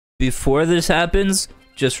before this happens,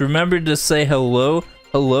 just remember to say hello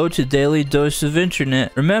to Daily Dose of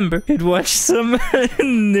Internet. Remember, you'd watch some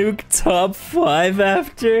nuke top 5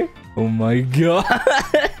 after. Oh my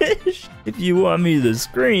gosh. If you want me to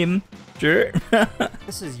scream, sure.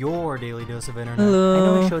 This is your Daily Dose of Internet. Hello. I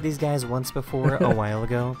know I showed these guys once before a while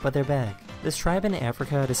ago, but they're back. This tribe in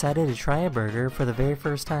Africa decided to try a burger for the very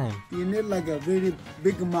first time. You need like a very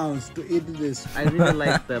big mouse to eat this. I really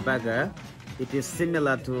like the burger. It is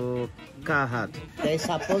similar to car hut. They're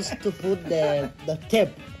supposed to put the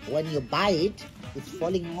tip. When you bite, it's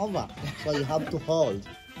falling over. So you have to hold.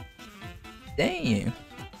 Damn.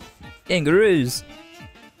 Kangaroos.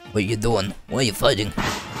 What you doing? Why are you fighting?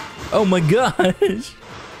 Oh my gosh.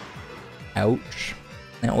 Ouch.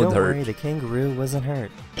 That would Don't hurt. worry, the kangaroo wasn't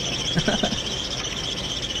hurt.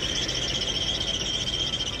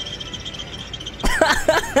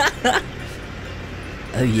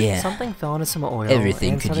 Oh yeah. Something fell into some oil.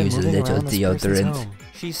 Everything and could started use a moving little around this person's deodorant. home.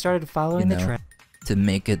 She started following You the know, track. to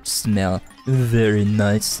make it smell very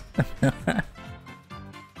nice.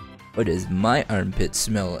 What does my armpit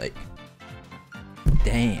smell like?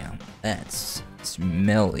 Damn, that's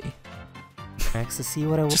smelly. To see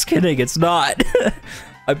what I Just kidding, it's not.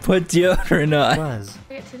 I put deodorant on. was.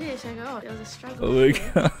 I get to this, I go, oh, it was a struggle. Oh my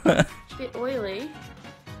god. A bit oily.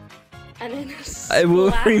 And then I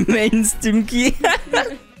will remain stinky.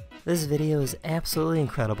 This video is absolutely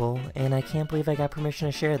incredible, and I can't believe I got permission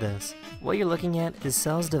to share this. What you're looking at is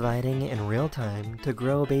cells dividing in real time to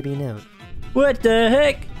grow a baby newt. What the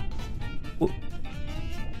heck? That's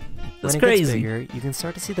When it crazy. gets bigger, you can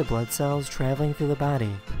start to see the blood cells traveling through the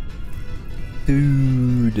body.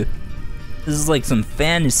 Dude. This is like some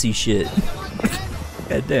fantasy shit.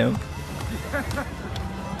 Goddamn.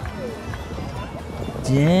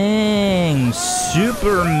 Dang,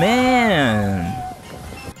 Superman!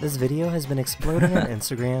 This video has been exploding on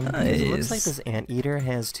Instagram because it looks like Nice. this anteater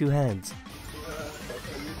has 2 heads.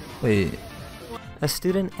 Wait. A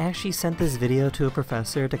student actually sent this video to a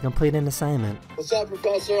professor to complete an assignment. What's up,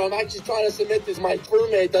 Professor? I'm actually trying to submit this. My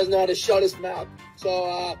roommate doesn't know how to shut his mouth.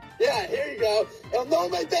 So, yeah, here you go. El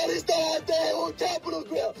nome del de un capital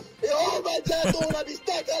grill. E ho mangiato una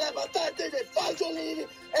bistecca alla patata de fagiolini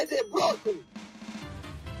e de broccoli.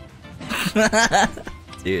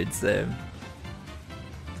 Dude, Sam.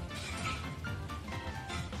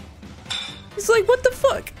 He's like, what the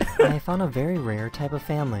fuck? I found a very rare type of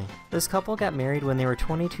family. This couple got married when they were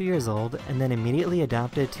 22 years old and then immediately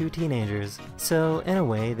adopted 2 teenagers. So, in a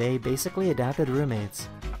way, they basically adopted roommates.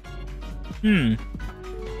 Interesting.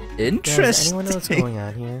 Does anyone know what's going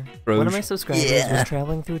on here? One of my subscribers was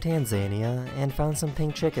traveling through Tanzania and found some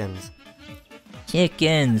pink chickens.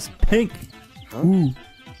 Chickens, pink. Ooh.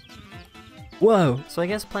 Whoa. So I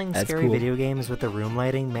guess playing That's scary cool. video games with the room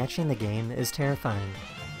lighting matching the game is terrifying.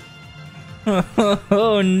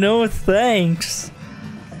 Oh, no thanks.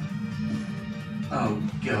 Oh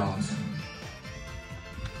god.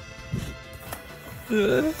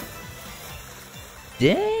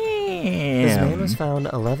 His man was Damn. found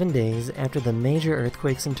 11 days after the major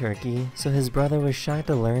earthquakes in Turkey, so his brother was shocked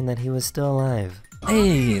to learn that he was still alive.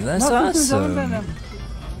 Hey, that's awesome.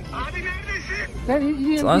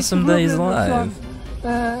 It's awesome that he's alive.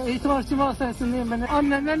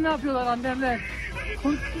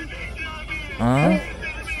 Huh?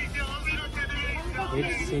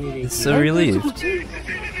 It's so relieved.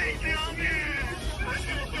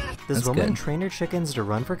 This That's woman good. trained her chickens to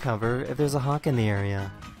run for cover if there's a hawk in the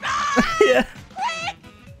area. Yeah.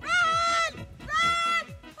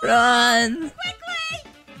 Run!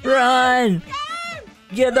 Run!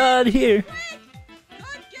 Get out of here!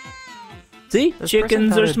 See? This Chickens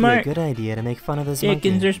person are thought smart. it'd be a good idea to make fun of this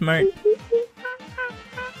Chickens monkey. are smart.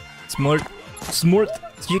 Smart. Smart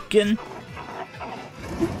chicken.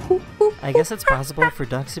 I guess it's possible for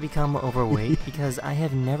ducks to become overweight because I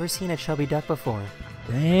have never seen a chubby duck before.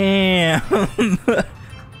 Damn.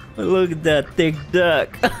 Look at that thick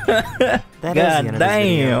duck. That is the end God of this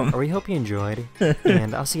video. damn. We hope you enjoyed,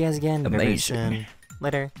 and I'll see you guys again very Amazing. soon.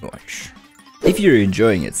 Later. Gosh. If you're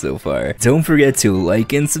enjoying it so far, don't forget to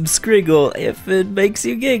like and subscribe if it makes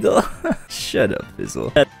you giggle. Shut up,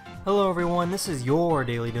 Fizzle. Hello everyone, this is your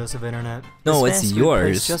Daily Dose of Internet. No, This it's fast food yours.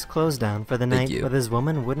 place just closed down for the Thank night, you. but this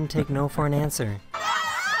woman wouldn't take no for an answer.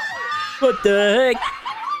 What the heck?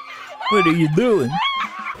 What are you doing?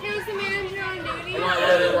 Is the manager on duty?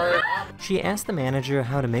 She asked the manager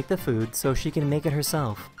how to make the food so she can make it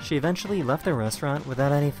herself. She eventually left the restaurant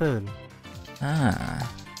without any food. Ah.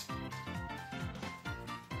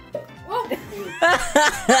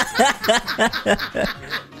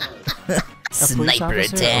 A police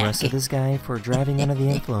officer arrested this guy for driving under the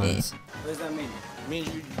influence. What does that mean?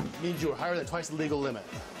 Means you're higher than twice the legal limit.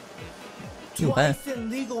 Twice the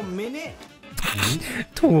legal minute?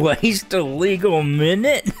 Twice the legal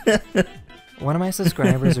minute? One of my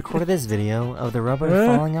subscribers recorded this video of the rubber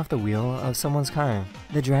falling off the wheel of someone's car.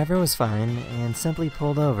 The driver was fine and simply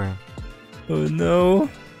pulled over. Oh no.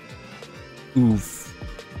 Oof.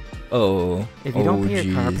 Oh. If you don't pay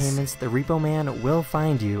your car jeez. payments, the repo man will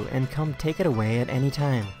find you and come take it away at any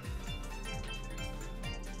time.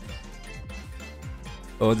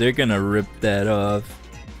 Oh, they're gonna rip that off.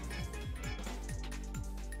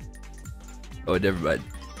 Oh, never mind.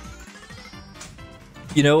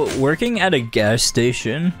 You know, working at a gas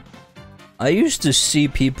station, I used to see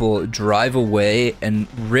people drive away and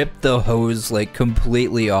rip the hose like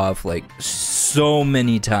completely off like so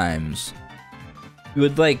many times. You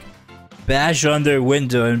would like bash on their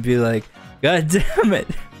window and be like, God damn it,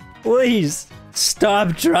 please stop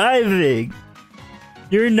driving.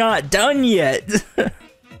 You're not done yet.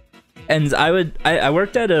 And I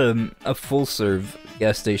worked at a full serve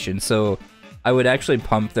gas station, so I would actually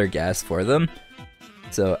pump their gas for them.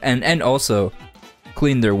 So and also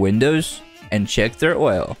clean their windows and check their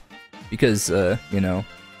oil, because you know,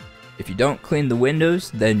 if you don't clean the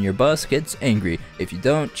windows, then your boss gets angry. If you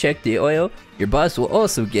don't check the oil, your boss will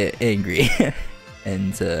also get angry.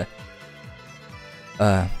 And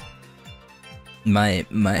my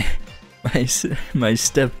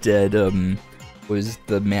stepdad was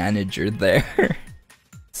the manager there.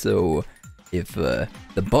 So if the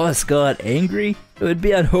boss got angry, it would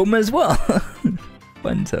be at home as well.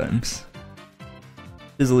 Fun times.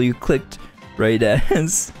 Fizzlechu clicked right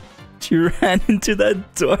as she ran into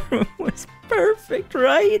that door. It was perfect,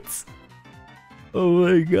 right? Oh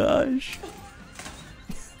my gosh.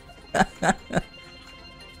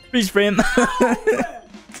 Freeze frame.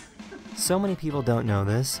 So many people don't know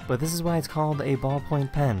this, but this is why it's called a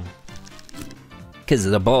ballpoint pen. 'Cause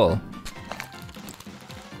of the ball.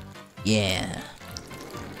 Yeah.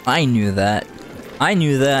 I knew that. I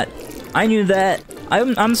knew that. I knew that.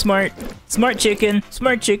 I'm smart. Smart chicken.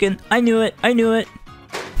 Smart chicken. I knew it. I knew it.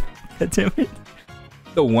 God damn it.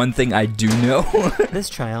 The one thing I do know. This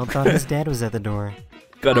child thought his dad was at the door.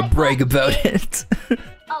 Gotta brag about it.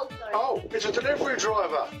 Oh, it's a delivery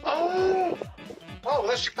driver. Oh,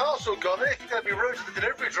 that's your parcel, Gonny. You're going to be rude to the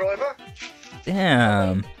delivery driver.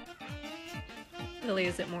 Damn. Really,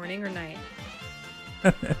 is it morning or night?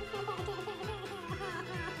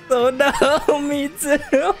 Oh no, me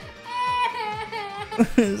too.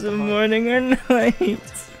 Is it morning or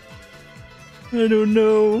night? I don't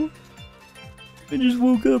know. I just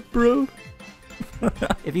woke up, bro.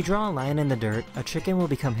 If you draw a line in the dirt, a chicken will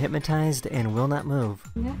become hypnotized and will not move.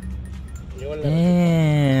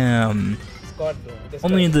 Damn.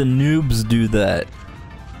 Only the noobs do that.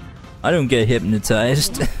 I don't get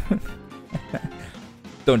hypnotized.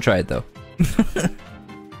 Don't try it though.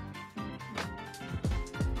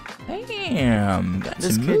 Damn. Got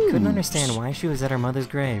This some kid couldn't moves. understand why she was at her mother's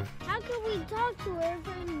grave. How can we talk to her if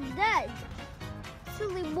I'm dead?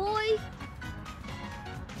 Silly boy.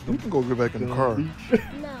 We can go get back in the car.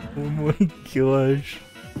 No. Oh my gosh.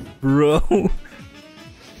 Bro. You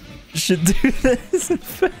should do this in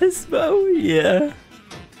Phasmo, yeah.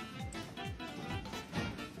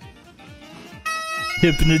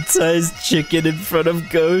 Hypnotized chicken in front of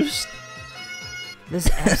ghost. This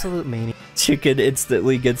absolute maniac. Chicken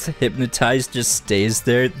instantly gets hypnotized, just stays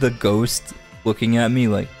there, the ghost looking at me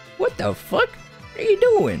like, what the fuck? What are you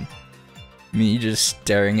doing? Me just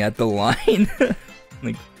staring at the line.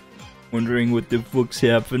 Like, wondering what the fuck's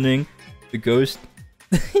happening. The ghost.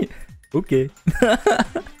 Okay.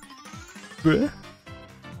 Bruh.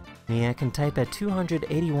 Maniac can type at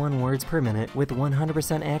 281 words per minute with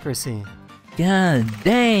 100% accuracy. God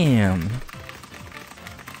damn.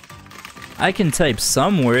 I can type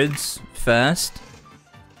some words fast.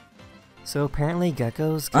 So apparently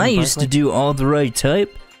geckos can I bark used to like- do all the right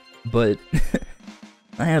type, but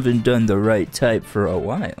I haven't done the right type for a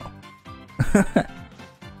while.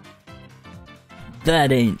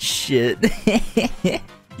 That ain't shit.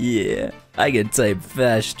 Yeah, I can type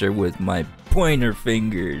faster with my pointer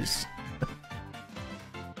fingers.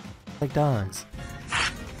 like dogs.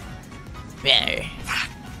 Yeah.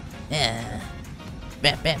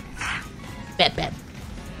 Bap, bap. Bap, bap.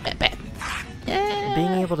 Bap, bap.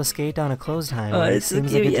 Being able to skate down a closed Oh, highway it's so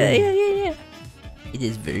seems cute. like a Yeah, dream. yeah, yeah. It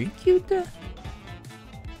is very cute.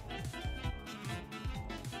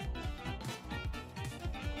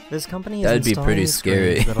 This company is That'd be installing pretty these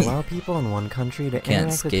screens scary. that allow people in one country to Can't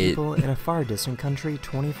interact with skate. people in a far distant country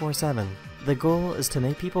 24/7. The goal is to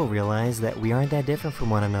make people realize that we aren't that different from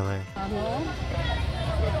one another.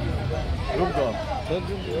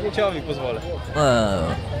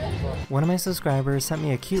 One of my subscribers sent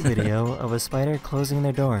me a cute video of a spider closing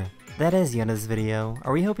their door. That is the end of this video.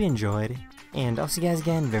 We hope you enjoyed, and I'll see you guys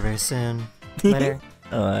again very, very soon. Later.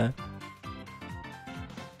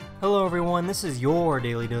 Hello everyone, this is your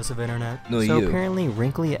daily dose of internet. Apparently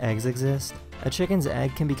wrinkly eggs exist. A chicken's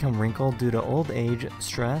egg can become wrinkled due to old age,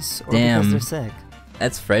 stress, or because they're sick.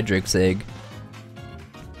 That's Frederick's egg.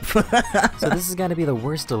 So this has got to be the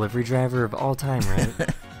worst delivery driver of all time, right?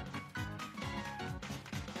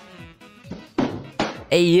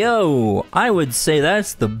 Hey yo, I would say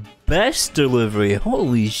that's the best delivery.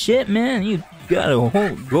 Holy shit, man, you got a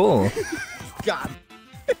whole goal. God.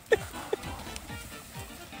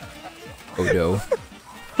 Oh no.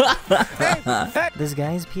 This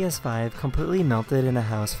guy's PS5 completely melted in a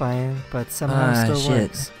house fire, but somehow still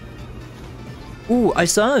works. Ooh, I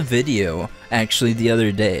saw a video actually the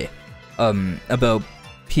other day about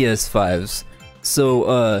PS5s.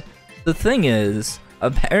 So the thing is,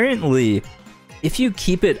 apparently if you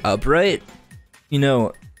keep it upright, you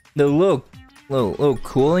know, the little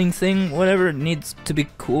cooling thing, whatever needs to be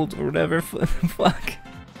cooled or whatever, fuck,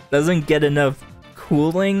 doesn't get enough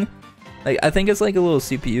cooling. Like, I think it's like a little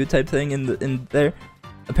CPU type thing in there.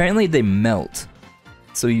 Apparently they melt.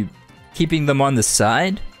 So you keeping them on the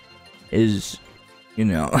side is, you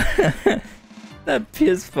know, that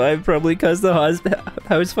PS5 probably caused the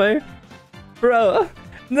house fire. Bro,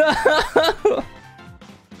 no,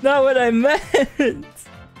 not what I meant. I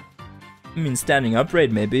mean, standing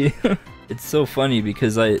upright maybe. It's so funny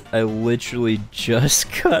because I literally just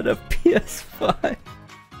got a PS5.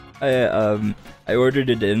 I ordered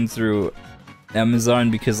it in through Amazon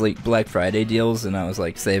because like Black Friday deals, and I was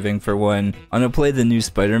like saving for one. I'm gonna play the new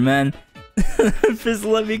Spider-Man. Just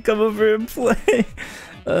let me come over and play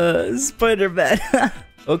Spider-Man.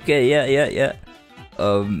 Okay, yeah.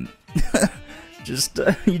 You just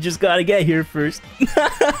gotta get here first.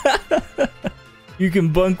 You can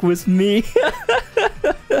bunk with me.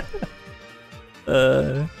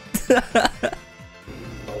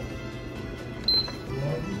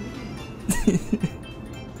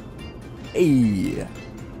 Hey,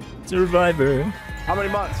 Survivor. How many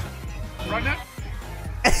months? Right now?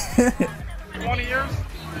 20 years?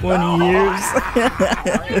 20 years.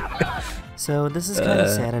 So this is kind of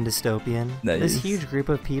sad and dystopian. This huge group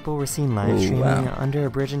of people were seen live streaming under a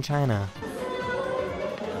bridge in China.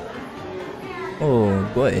 Oh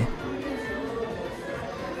boy.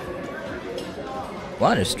 A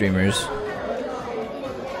lot of streamers.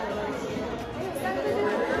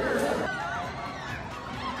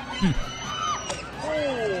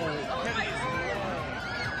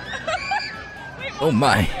 Oh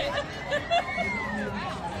my.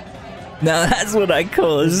 Now that's what I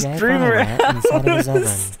call a streamer house.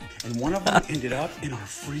 And one of them ended up in our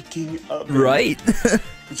freaking oven. Right?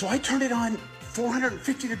 And so I turned it on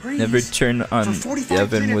 450 degrees. Never turn on the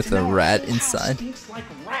oven with a rat inside. Stinks like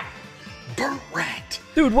rat. Burnt rat.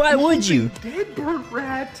 Dude, why would you? Dead burnt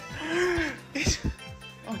rat. It's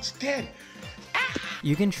dead.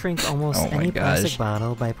 You can shrink almost any plastic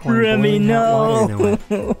bottle by pouring boiling hot water into it.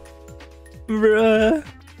 Bruh.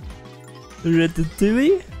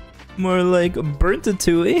 Ratatouille? More like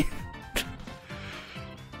burnt-a-touille.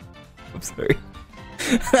 I'm sorry.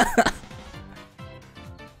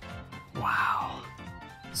 Wow.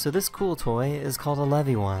 So this cool toy is called a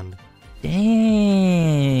levy wand.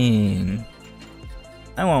 Dang.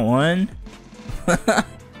 I want one.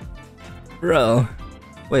 Bro.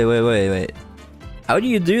 Wait. How do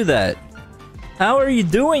you do that? How are you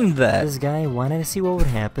doing that? This guy wanted to see what would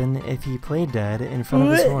happen if he played dead in front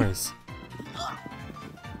of his horse.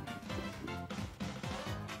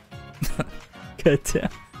 God damn.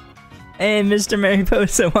 Hey, Mr.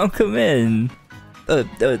 Mariposa, welcome in.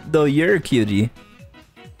 Though you're a cutie.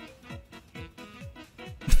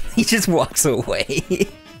 He just walks away.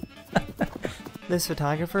 This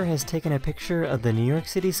photographer has taken a picture of the New York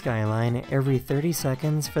City skyline every 30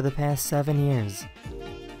 seconds for the past 7 years.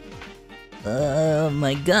 Oh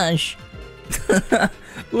my gosh.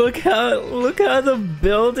 Look how the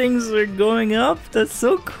buildings are going up. That's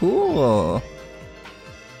so cool.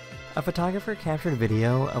 A photographer captured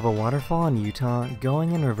video of a waterfall in Utah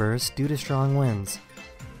going in reverse due to strong winds.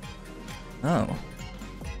 Oh.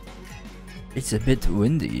 It's a bit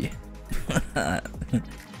windy.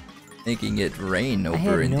 Making it rain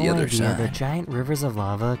over in the other side. I had no idea that giant rivers of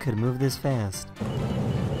lava could move this fast.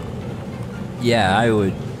 Yeah, I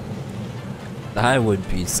would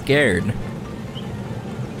be scared.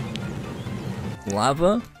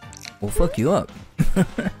 Lava will fuck you up.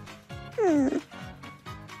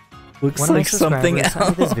 Looks One of my like something subscribers sent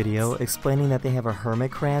me this else. video explaining that they have a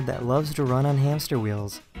hermit crab that loves to run on hamster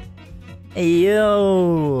wheels.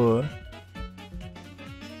 Yo!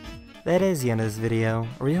 That is the end of this video.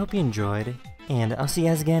 I really hope you enjoyed, and I'll see you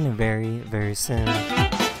guys again very, very soon.